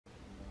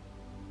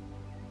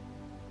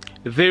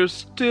They're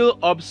still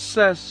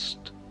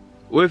obsessed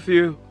with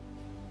you.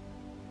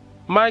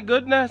 My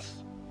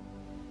goodness.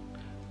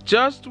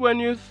 Just when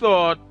you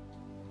thought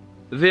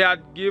they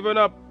had given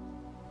up,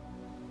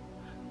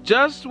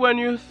 just when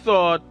you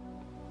thought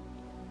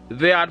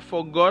they had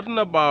forgotten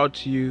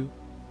about you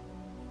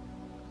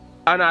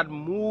and had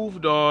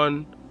moved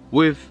on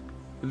with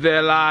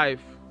their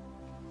life,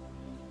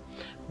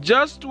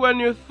 just when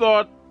you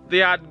thought they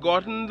had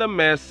gotten the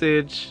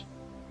message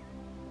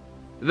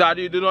that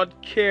you do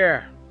not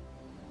care,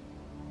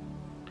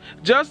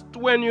 just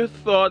when you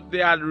thought they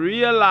had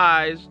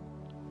realized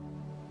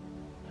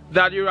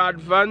that you're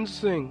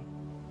advancing,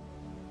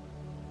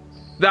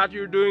 that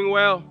you're doing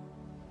well,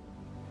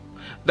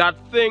 that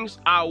things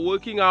are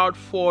working out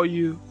for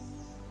you,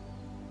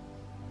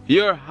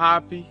 you're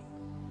happy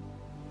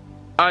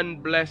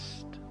and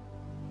blessed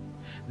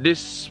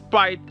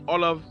despite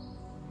all of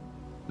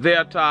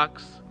their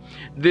attacks,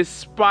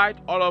 despite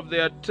all of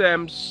their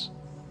attempts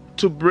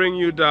to bring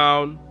you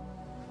down.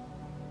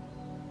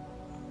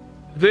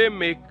 They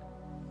make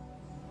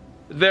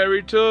their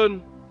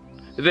return.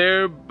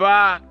 They're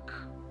back.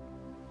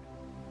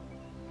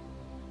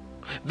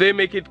 They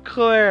make it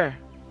clear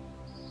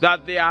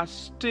that they are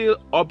still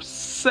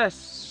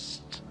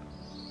obsessed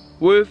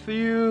with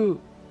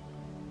you.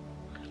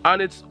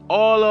 And it's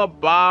all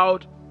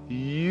about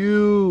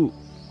you.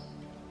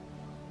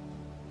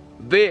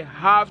 They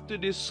have to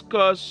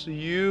discuss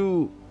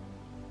you.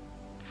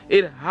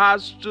 It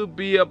has to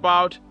be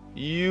about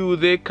you.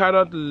 They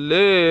cannot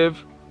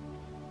live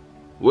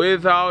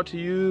without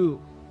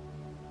you.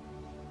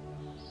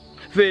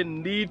 They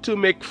need to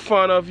make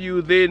fun of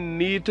you. They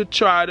need to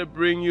try to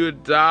bring you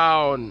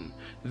down.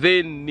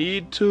 They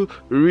need to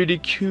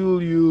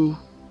ridicule you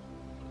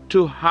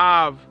to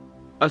have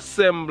a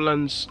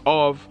semblance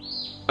of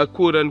a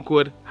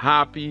quote-unquote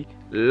happy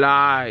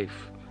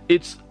life.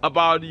 It's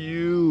about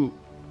you.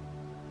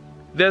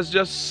 There's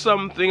just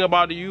something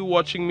about you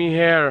watching me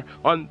here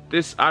on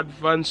this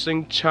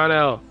advancing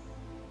channel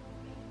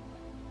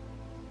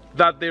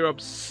that they're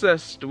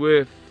obsessed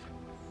with.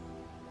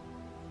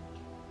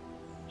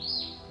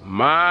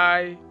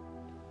 My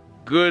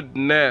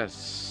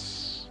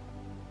goodness.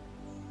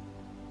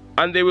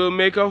 And they will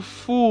make a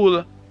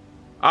fool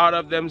out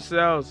of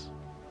themselves.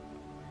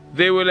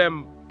 They will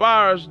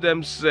embarrass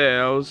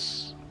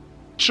themselves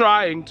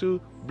trying to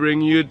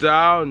bring you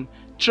down,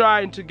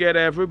 trying to get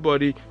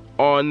everybody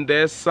on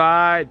their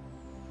side.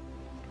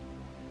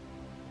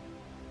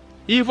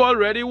 You've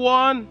already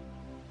won.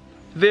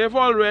 They've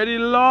already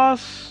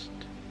lost.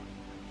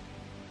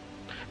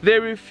 They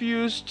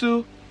refuse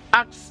to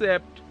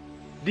accept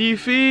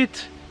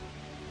defeat.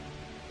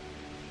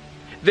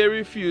 They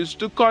refuse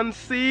to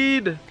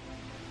concede.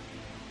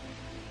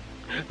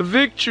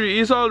 Victory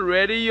is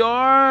already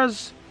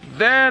yours.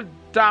 Their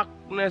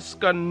darkness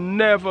can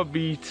never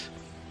beat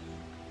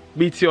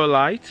your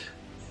light.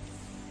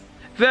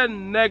 Their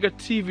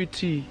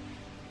negativity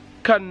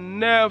can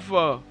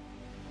never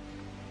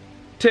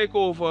take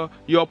over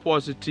your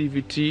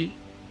positivity.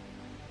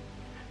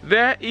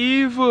 Their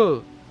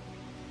evil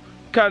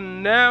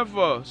can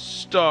never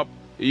stop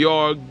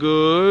your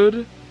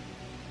good.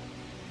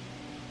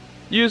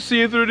 You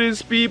see through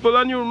these people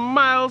and you're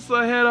miles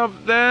ahead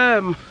of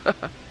them.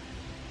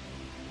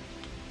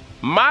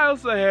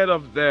 Miles ahead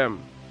of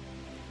them.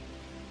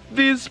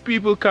 These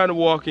people can't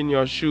walk in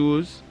your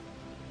shoes.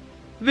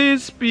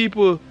 These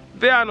people,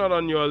 they are not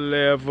on your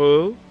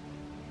level.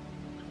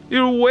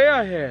 You're way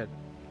ahead.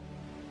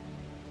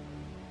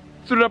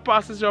 Through the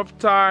passage of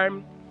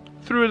time,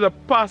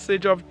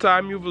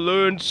 you've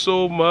learned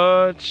so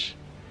much.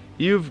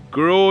 You've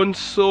grown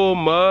so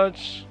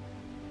much.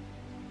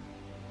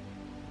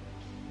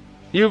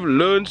 You've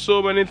learned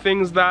so many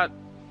things that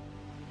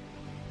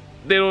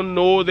they don't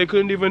know, they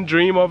couldn't even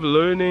dream of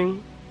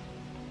learning.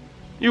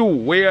 You're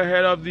way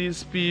ahead of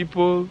these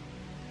people.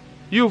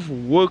 You've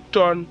worked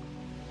on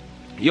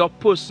your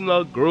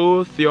personal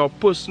growth, your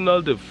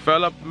personal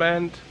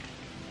development.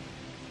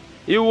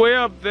 You're way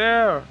up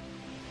there.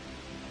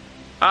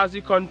 As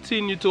you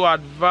continue to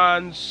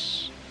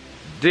advance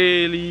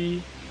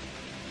daily,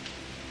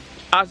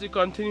 as you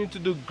continue to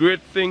do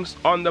great things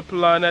on the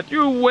planet,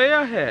 you're way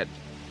ahead.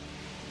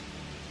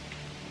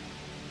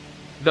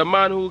 The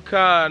man who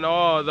can,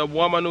 or the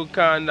woman who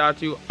can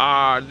that you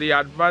are, the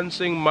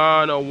advancing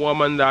man or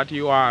woman that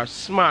you are,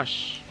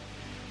 smash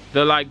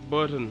the like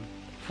button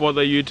for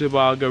the YouTube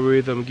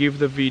algorithm. Give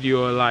the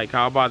video a like.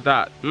 How about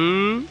that?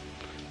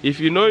 If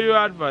you know you're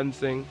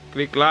advancing,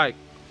 click like.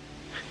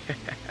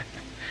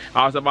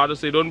 I was about to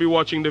say, don't be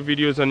watching the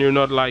videos and you're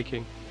not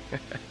liking.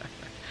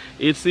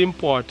 It's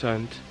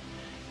important.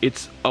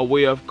 It's a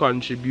way of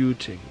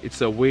contributing. It's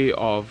a way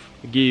of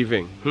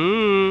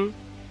giving.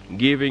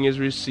 Giving is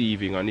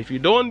receiving, and if you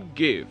don't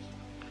give,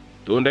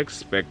 don't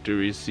expect to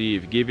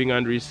receive. Giving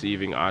and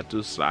receiving are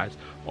two sides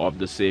of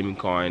the same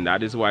coin.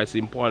 That is why it's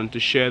important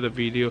to share the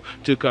video,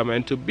 to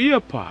comment, to be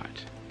a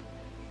part.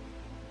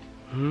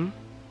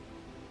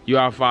 You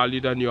are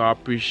valued and you are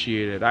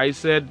appreciated. I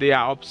said they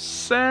are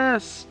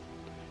obsessed.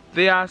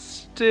 They are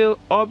still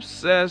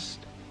obsessed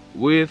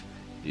with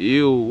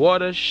You,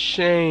 what a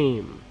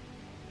shame.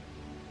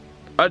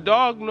 A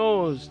dog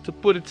knows to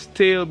put its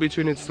tail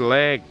between its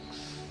legs.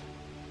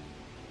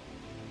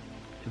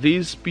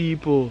 These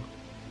people,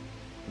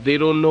 they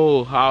don't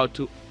know how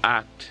to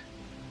act.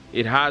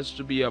 It has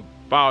to be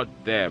about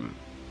them.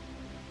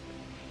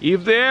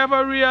 If they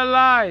ever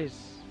realize,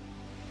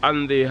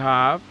 and they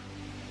have,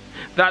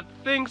 that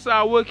things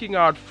are working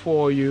out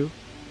for you,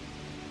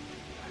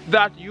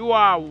 that you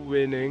are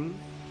winning,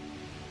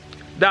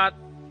 that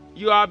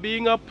you are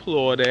being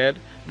applauded,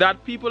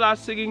 that people are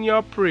singing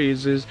your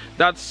praises,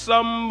 that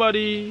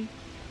somebody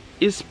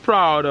is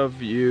proud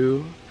of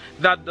you,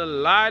 that the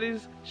light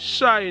is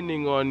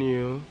shining on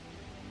you,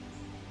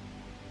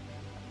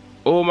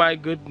 oh my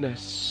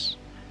goodness,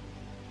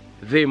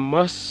 they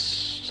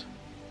must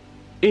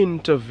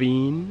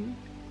intervene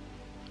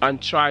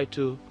and try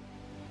to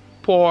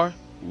pour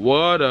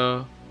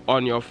water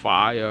on your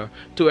fire,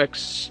 to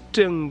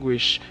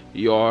extinguish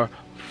your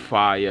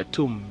fire,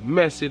 to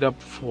mess it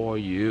up for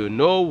you.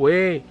 No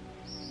way.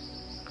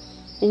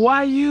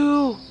 Why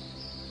you?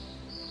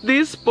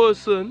 This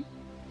person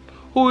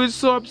who is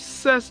so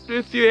obsessed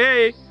with you,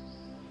 hey,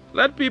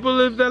 let people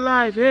live their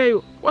life. Hey,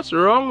 what's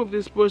wrong with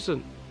this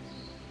person?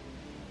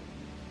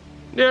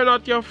 They're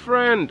not your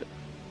friend.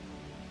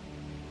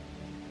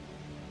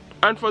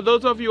 And for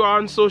those of you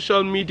on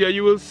social media,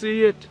 you will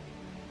see it.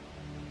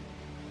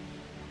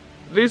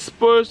 This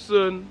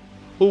person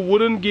who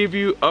wouldn't give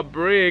you a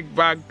break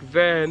back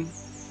then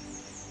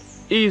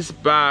is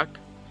back,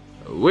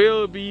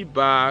 will be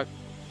back.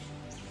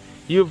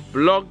 You've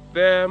blocked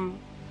them,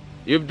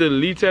 you've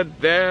deleted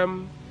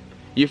them,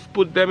 you've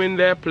put them in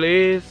their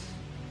place,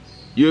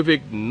 you've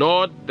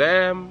ignored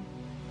them,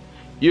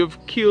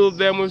 you've killed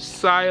them with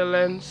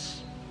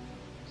silence,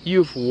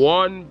 you've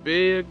won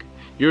big,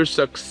 you're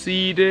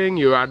succeeding,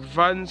 you're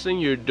advancing,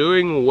 you're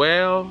doing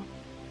well.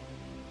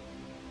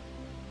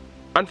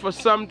 And for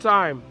some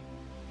time,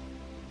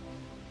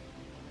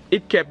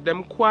 it kept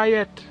them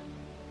quiet.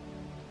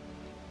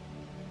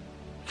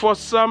 For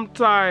some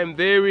time,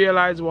 they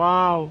realized,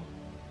 wow,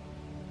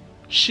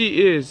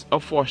 she is a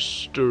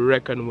force to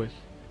reckon with.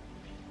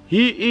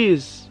 He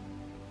is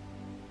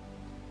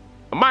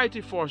a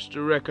mighty force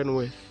to reckon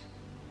with.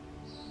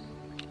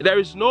 There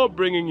is no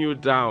bringing you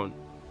down.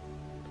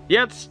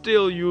 Yet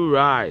still you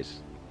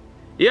rise.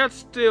 Yet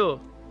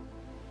still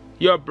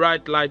your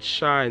bright light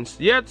shines.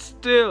 Yet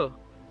still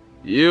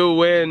you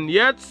win.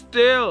 Yet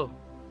still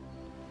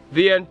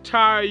the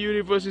entire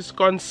universe is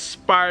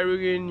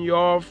conspiring in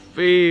your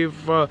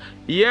favor.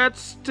 Yet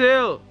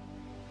still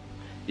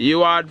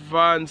you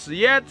advance.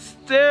 Yet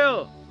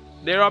still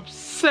they're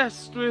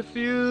obsessed with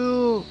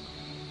you.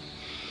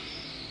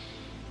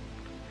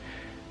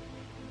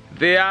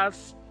 They are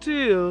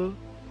still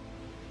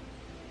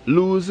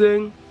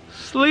losing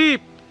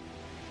sleep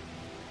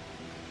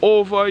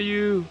over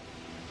you.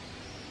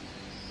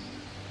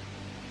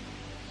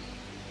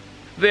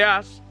 They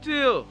are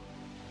still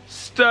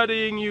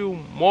studying you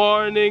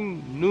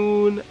morning,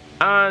 noon,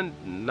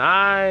 and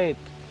night.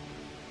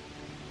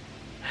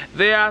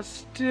 They are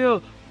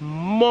still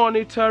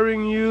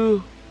monitoring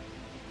you.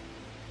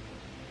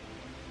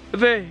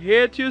 They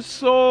hate you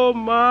so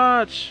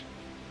much,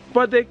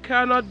 but they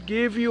cannot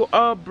give you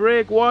a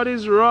break. What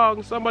is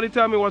wrong? Somebody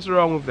tell me what's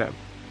wrong with them.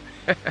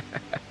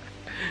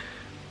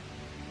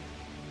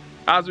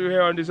 As we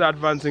hear on this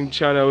advancing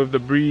channel with the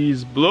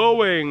breeze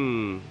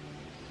blowing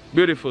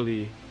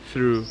beautifully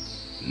through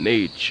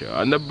nature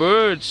and the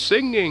birds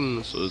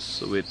singing so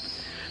sweet,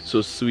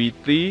 so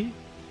sweetly,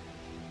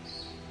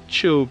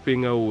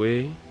 chirping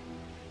away.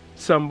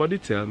 Somebody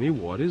tell me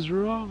what is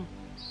wrong.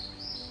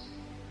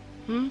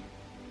 And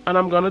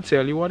I'm gonna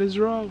tell you what is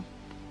wrong.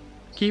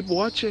 Keep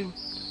watching.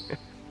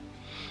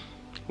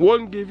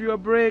 Won't give you a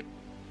break.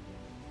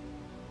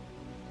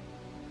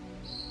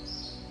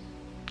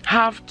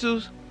 Have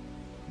to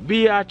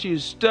be at you,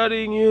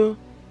 studying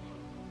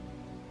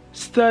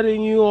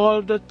you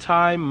all the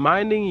time,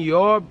 minding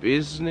your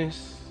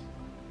business.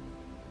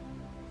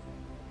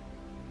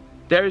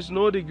 There is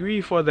no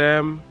degree for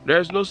them.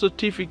 There's no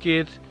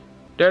certificate.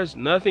 There's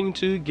nothing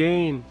to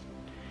gain.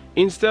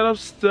 Instead of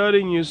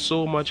studying you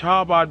so much,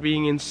 how about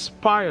being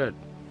inspired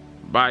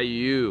by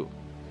you?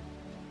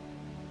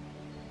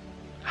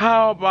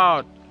 How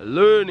about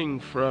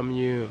learning from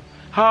you?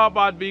 How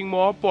about being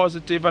more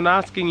positive and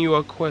asking you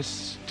a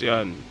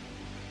question?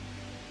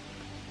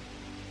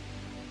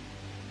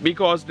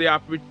 Because they are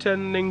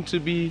pretending to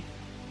be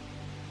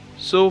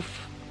to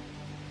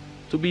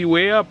be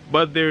way up,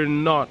 but they're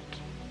not.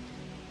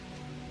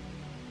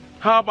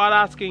 How about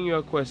asking you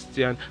a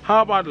question?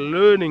 How about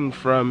learning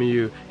from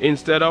you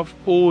instead of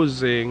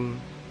posing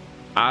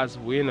as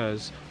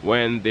winners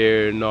when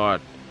they're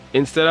not?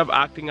 Instead of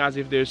acting as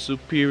if they're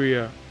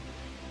superior.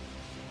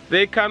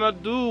 They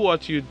cannot do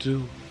what you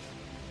do.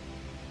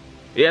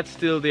 Yet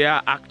still they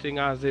are acting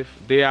as if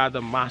they are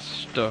the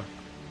master.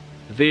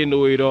 They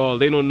know it all.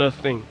 They know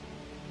nothing.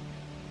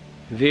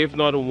 They've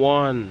not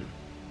won.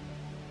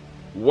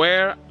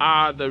 Where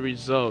are the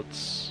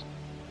results?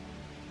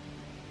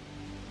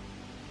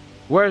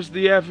 Where's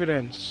the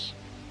evidence?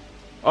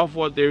 of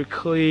what they're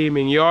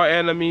claiming. Your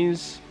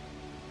enemies,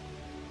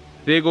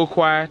 they go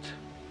quiet.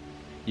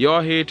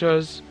 Your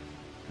haters,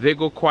 they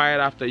go quiet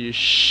after you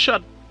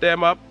shut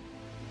them up,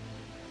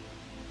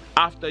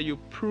 after you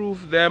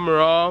prove them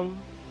wrong,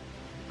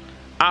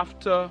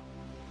 after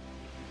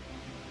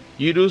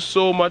you do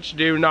so much,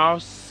 they're now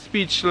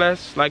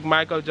speechless, like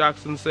Michael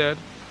Jackson said.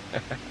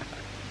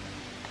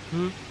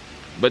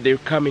 But they're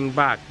coming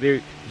back.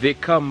 They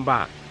come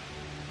back.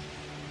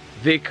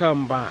 They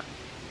come back.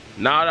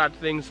 Now that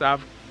things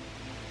have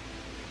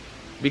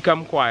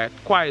become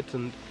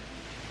quietened,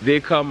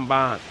 they come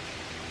back.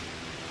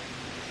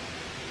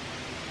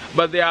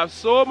 But they have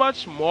so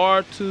much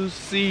more to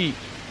see.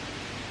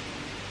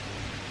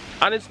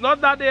 And it's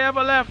not that they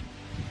ever left,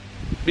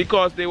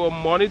 because they were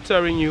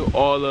monitoring you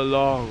all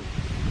along.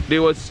 They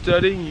were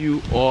studying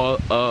you all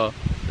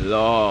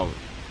along.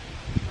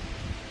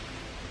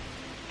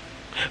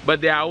 But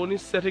they are only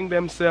setting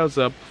themselves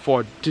up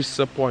for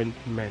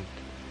disappointment,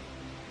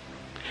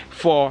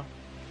 for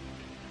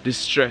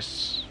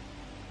distress,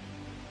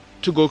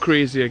 to go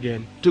crazy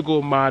again, to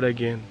go mad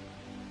again,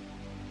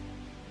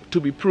 to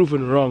be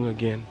proven wrong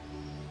again.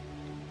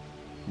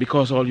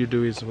 Because all you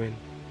do is win.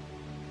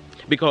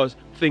 Because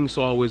things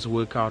always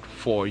work out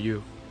for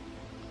you.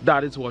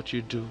 That is what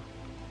you do.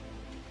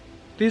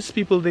 These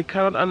people, they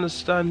cannot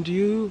understand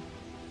you.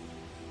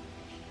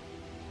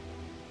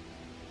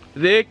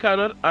 They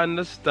cannot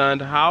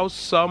understand how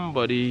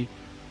somebody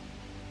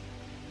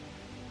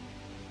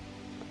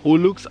who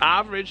looks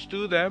average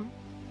to them,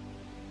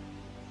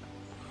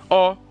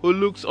 or who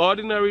looks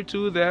ordinary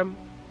to them,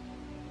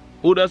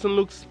 who doesn't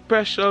look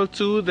special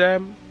to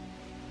them,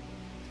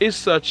 is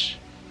such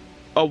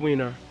a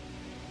winner,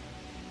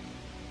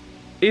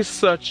 is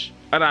such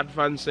an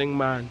advancing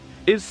man,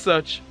 is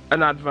such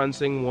an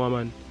advancing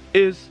woman,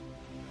 is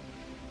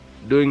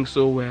doing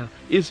so well,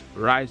 is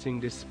rising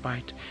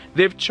despite.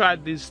 They've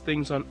tried these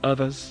things on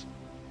others,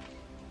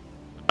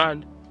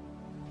 and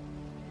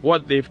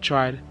what they've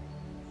tried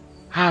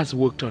has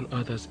worked on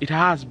others. It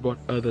has brought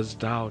others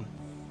down.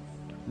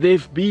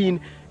 They've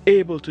been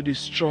able to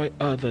destroy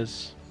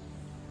others.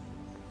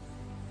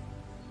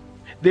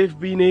 They've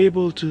been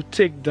able to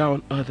take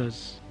down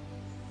others.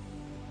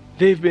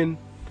 They've been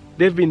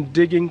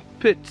digging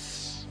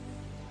pits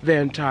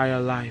their entire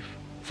life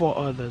for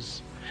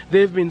others.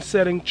 They've been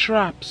setting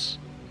traps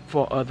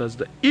for others,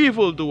 the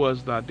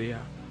evildoers that they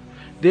are.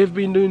 They've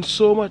been doing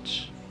so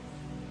much,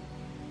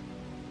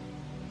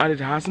 and it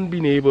hasn't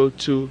been able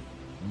to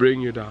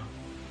bring you down.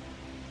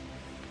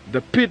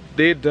 The pit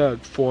they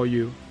dug for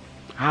you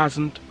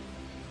hasn't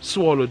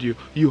swallowed you.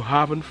 You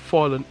haven't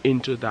fallen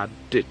into that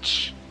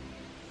ditch.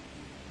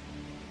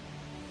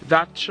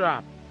 That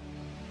trap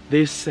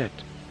they set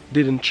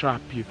didn't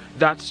trap you.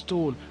 That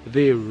stone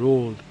they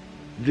rolled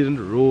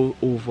didn't roll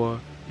over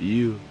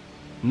you.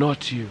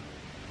 Not you.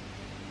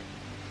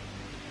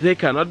 They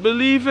cannot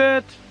believe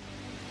it.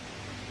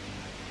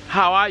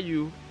 How are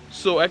you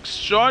so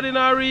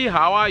extraordinary?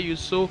 How are you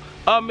so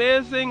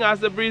amazing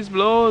as the breeze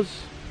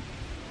blows?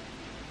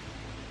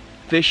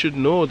 They should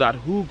know that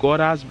who God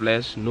has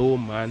blessed, no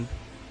man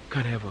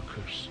can ever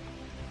curse.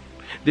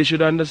 They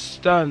should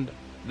understand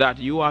that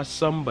you are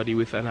somebody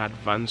with an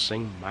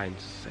advancing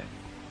mindset.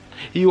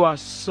 You are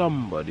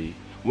somebody,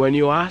 when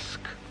you ask,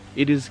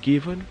 it is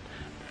given.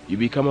 You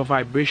become a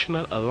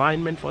vibrational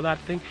alignment for that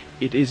thing.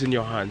 It is in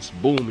your hands.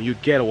 Boom, you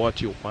get what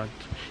you want.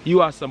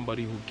 You are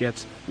somebody who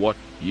gets what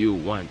you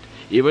want.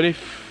 Even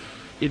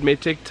if it may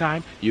take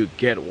time, you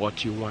get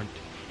what you want.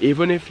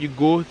 Even if you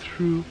go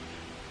through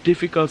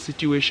difficult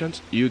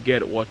situations, you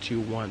get what you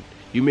want.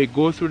 You may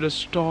go through the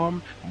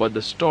storm, but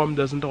the storm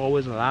doesn't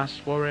always last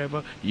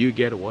forever. You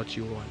get what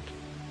you want.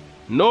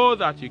 Know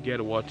that you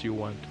get what you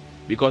want,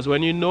 because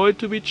when you know it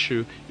to be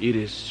true, it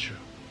is true.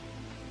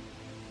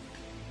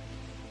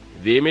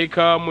 They may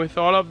come with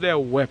all of their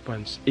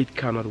weapons. It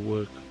cannot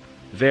work.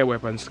 Their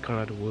weapons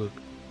cannot work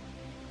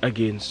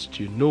against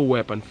you. No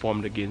weapon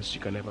formed against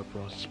you can ever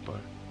prosper.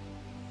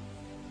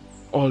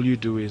 All you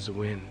do is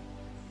win,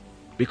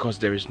 because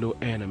there is no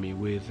enemy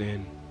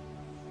within.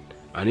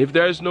 And if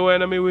there is no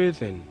enemy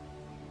within,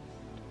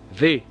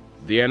 they,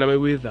 the enemy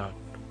without,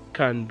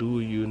 can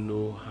do you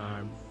no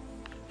harm.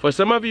 For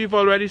some of you, you've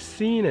already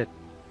seen it.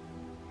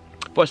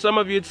 For some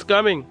of you, it's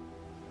coming.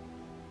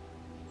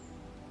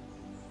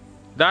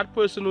 That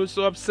person who's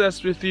so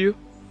obsessed with you,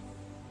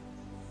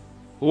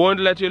 who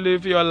won't let you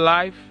live your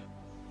life,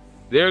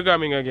 they're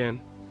coming again.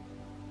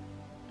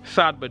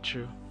 Sad but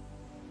true.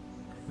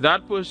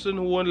 That person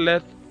who won't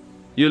let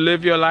you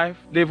live your life,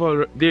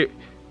 they're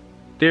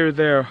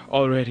there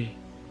already.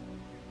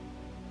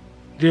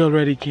 They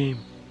already came,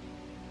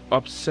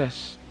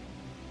 obsessed,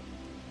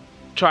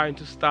 trying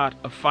to start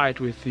a fight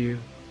with you.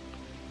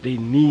 They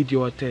need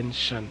your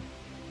attention.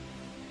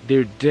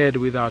 They're dead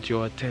without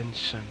your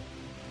attention.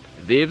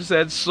 They've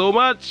said so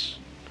much,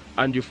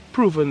 and you've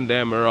proven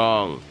them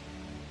wrong.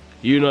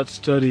 You're not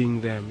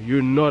studying them.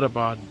 You're not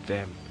about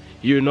them.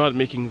 You're not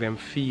making them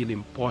feel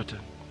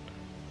important.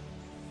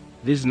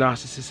 These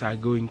narcissists are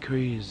going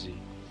crazy.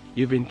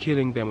 You've been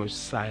killing them with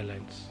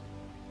silence.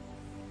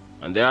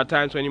 And there are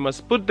times when you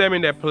must put them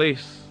in their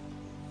place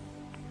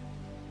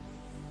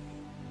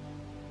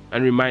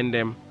and remind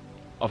them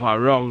of how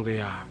wrong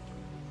they are.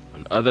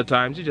 And other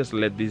times you just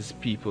let these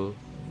people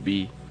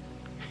be.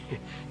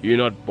 You're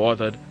not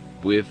bothered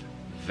with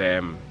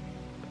them.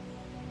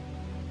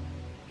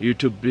 You're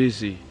too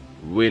busy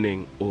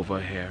winning over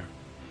here.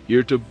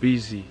 You're too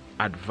busy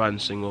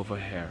advancing over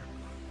here,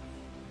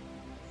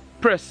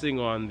 pressing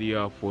on the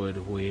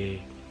upward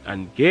way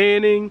and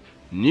gaining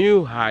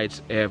new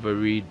heights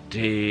every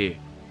day.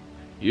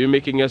 You're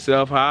making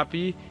yourself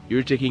happy.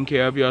 You're taking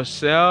care of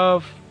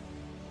yourself.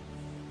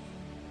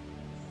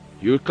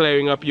 You're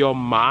clearing up your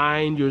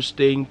mind. You're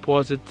staying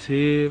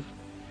positive.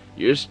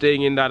 You're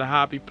staying in that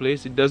happy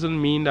place. It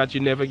doesn't mean that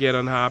you never get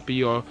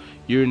unhappy or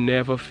you're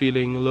never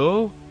feeling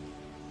low.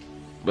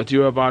 But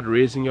you're about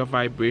raising your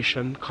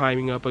vibration,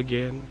 climbing up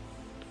again.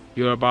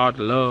 You're about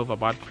love,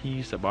 about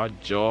peace, about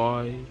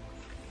joy,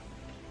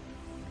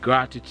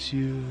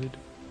 gratitude.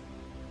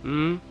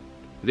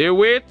 They're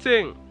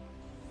waiting.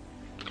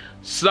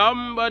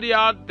 Somebody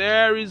out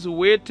there is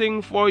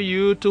waiting for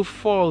you to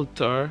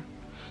falter.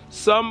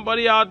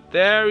 Somebody out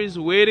there is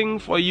waiting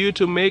for you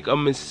to make a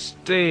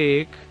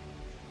mistake.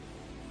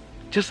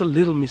 Just a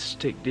little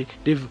mistake.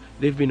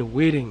 They've been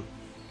waiting.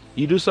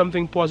 You do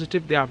something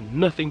positive, they have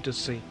nothing to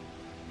say.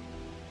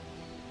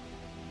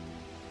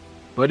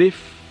 But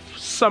if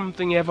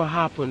something ever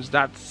happens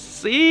that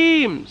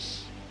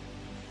seems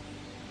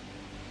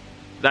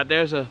that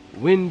there's a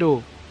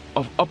window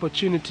of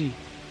opportunity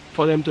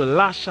for them to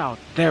lash out,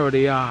 there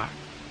they are.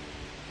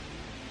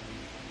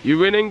 You're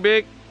winning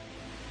big,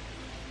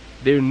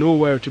 they're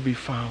nowhere to be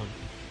found.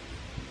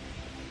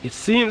 It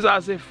seems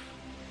as if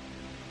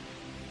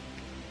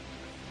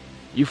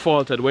you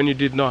faltered when you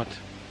did not.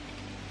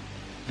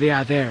 They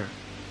are there.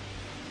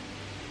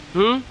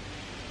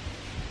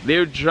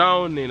 They're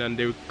drowning and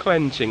they're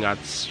clenching at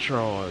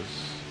straws.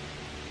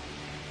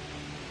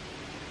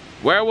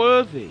 Where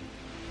were they?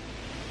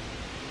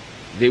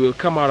 They will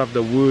come out of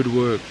the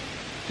woodwork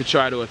to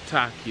try to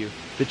attack you,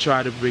 to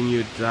try to bring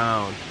you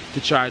down, to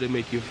try to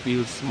make you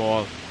feel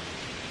small.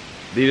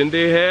 Didn't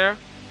they hear?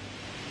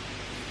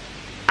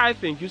 I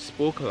think you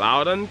spoke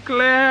loud and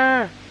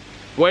clear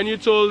when you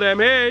told them,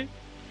 hey,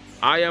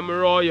 I am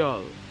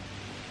royal.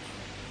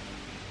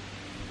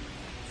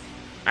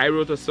 I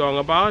wrote a song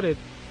about it.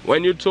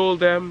 When you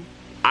told them,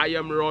 I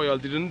am royal,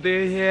 didn't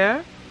they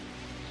hear?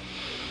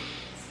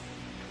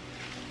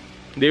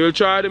 They will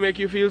try to make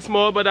you feel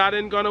small, but that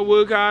ain't gonna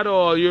work at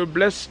all. You're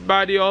blessed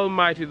by the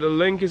Almighty. The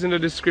link is in the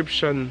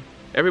description.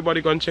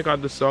 Everybody go and check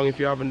out the song if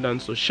you haven't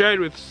done so. Share it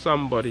with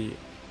somebody.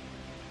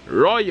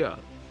 Royal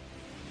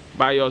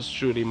by yours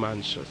truly,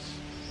 Mantius.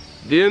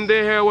 Didn't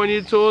they hear when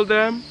you told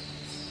them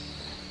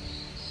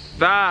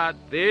that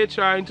they're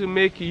trying to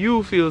make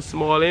you feel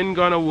small? Ain't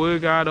gonna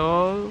work at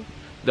all.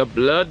 The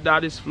blood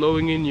that is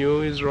flowing in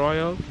you is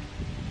royal.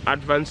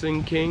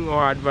 Advancing king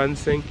or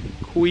advancing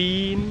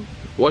queen.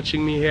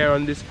 Watching me here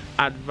on this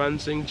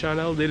advancing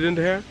channel. They didn't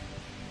hear?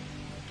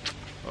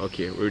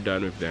 Okay, we're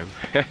done with them.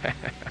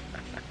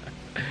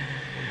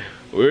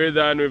 We're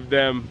done with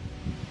them.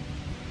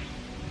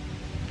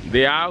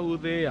 They are who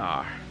they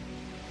are.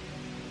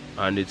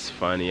 And it's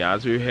funny,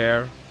 as we're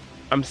here,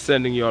 I'm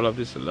sending you all of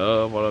this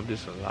love, all of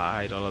this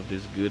light, all of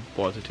this good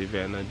positive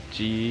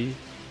energy.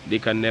 They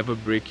can never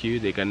break you.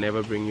 They can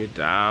never bring you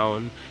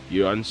down.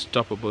 You're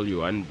unstoppable.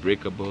 You're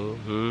unbreakable.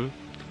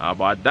 How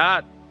about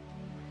that?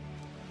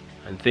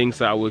 And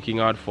things are working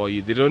out for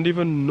you. They don't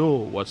even know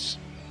what's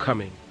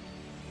coming.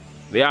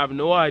 They have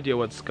no idea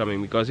what's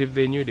coming, because if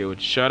they knew, they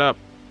would shut up.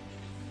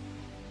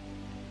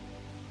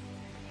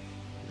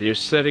 They're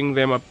setting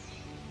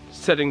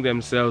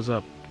themselves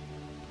up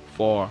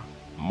for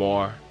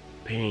more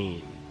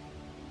pain.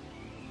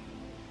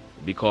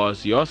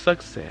 Because your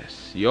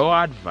success,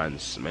 your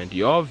advancement,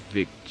 your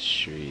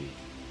victory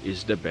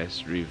is the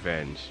best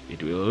revenge.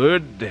 It will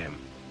hurt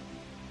them.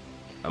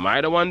 Am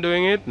I the one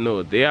doing it?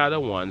 No, they are the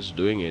ones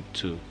doing it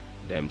to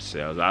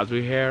themselves. As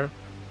we hear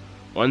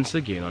once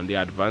again on the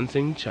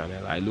Advancing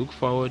channel, I look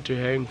forward to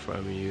hearing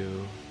from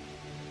you.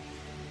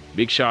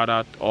 Big shout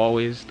out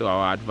always to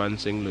our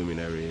advancing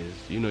luminaries.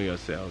 You know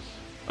yourselves.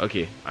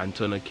 Okay,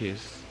 Antona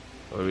Kiss,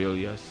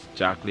 Aurelius,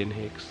 Jacqueline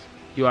Hicks,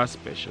 you are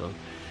special.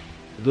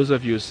 Those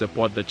of you who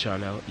support the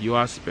channel, you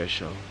are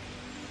special.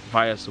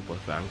 Via Super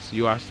Thanks,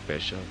 you are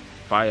special.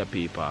 Via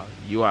PayPal,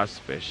 you are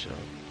special.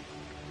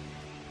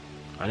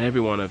 And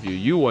every one of you,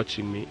 you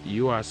watching me,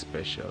 you are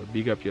special.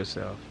 Big up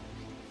yourself.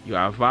 You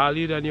are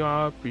valued and you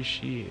are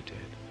appreciated.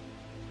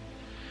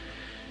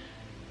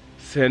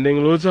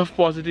 Sending loads of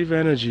positive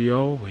energy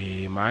your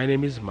way. My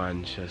name is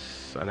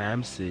Mantius, and I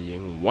am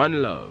saying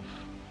one love,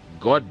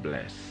 God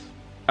bless,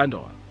 and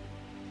all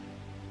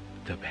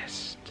the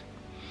best.